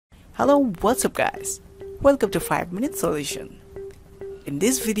Hello, what's up guys? Welcome to 5-Minute Solution. In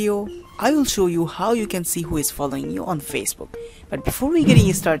this video, I will show you how you can see who is following you on Facebook. But before we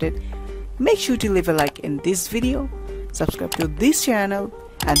getting started, make sure to leave a like in this video, subscribe to this channel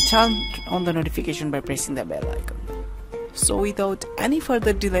and turn on the notification by pressing the bell icon. So without any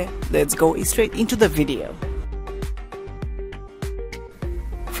further delay, let's go straight into the video.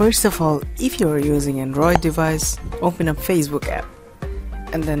 First of all, if you are using an Android device, open up Facebook app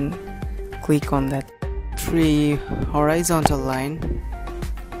and then click on that three horizontal line,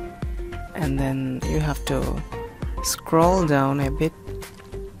 and then you have to scroll down a bit.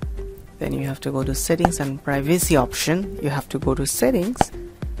 Then you have to go to settings and privacy option. You have to go to settings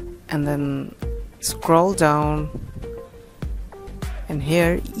and then scroll down, and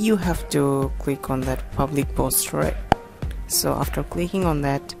here you have to click on that public post, right? So after clicking on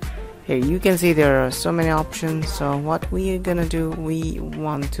that, here you can see there are so many options. So what we are gonna do, we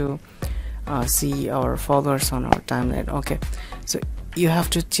want to see our followers on our timeline. Okay, so you have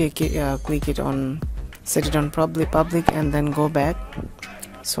to check it, click it on, set it on public, and then go back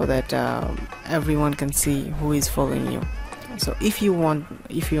so that everyone can see who is following you. So if you want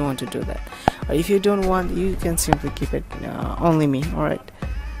to do that, or if you don't want, you can simply keep it only me. Alright,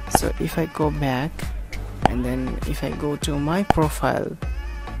 so if I go back and then if I go to my profile,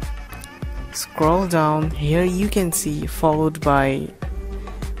 scroll down, here you can see followed by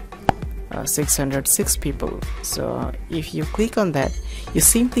 606 people. So if you click on that, you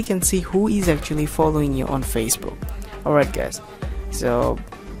simply can see who is actually following you on Facebook. Alright guys, so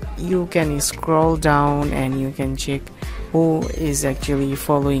you can scroll down and you can check who is actually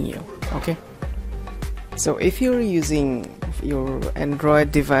following you. Okay, so if you're using your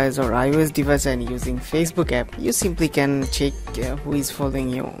Android device or iOS device and using Facebook app, you simply can check who is following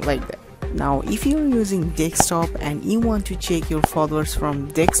you like that. Now if you're using desktop and you want to check your followers from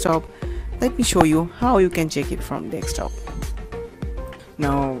desktop, let me show you how you can check it from desktop.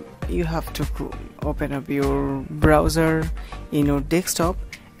 Now you have to open up your browser in your desktop,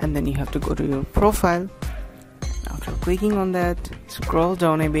 and then you have to go to your profile. After clicking on that, scroll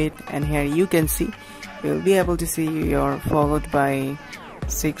down a bit, and here you can see, you'll be able to see you're followed by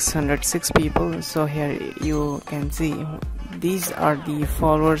 606 people. So here you can see these are the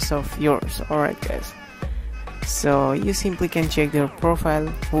followers of yours. Alright guys, so you simply can check their profile,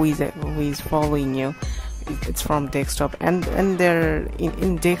 who is following you. It's from desktop, and there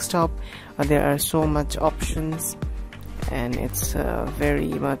in desktop there are so much options, and it's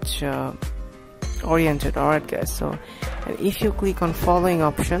very much oriented. Alright guys, so if you click on following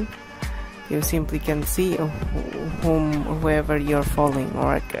option, you simply can see whoever you're following.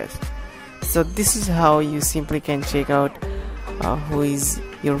 Alright guys, so this is how you simply can check out who is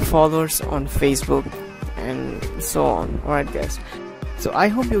your followers on Facebook and so on. Alright guys, so I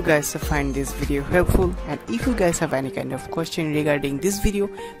hope you guys find this video helpful, and if you guys have any kind of question regarding this video,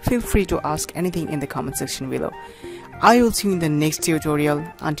 feel free to ask anything in the comment section below. I will see you in the next tutorial.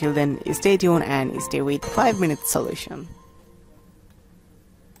 Until then, stay tuned and stay with 5-Minute Solution.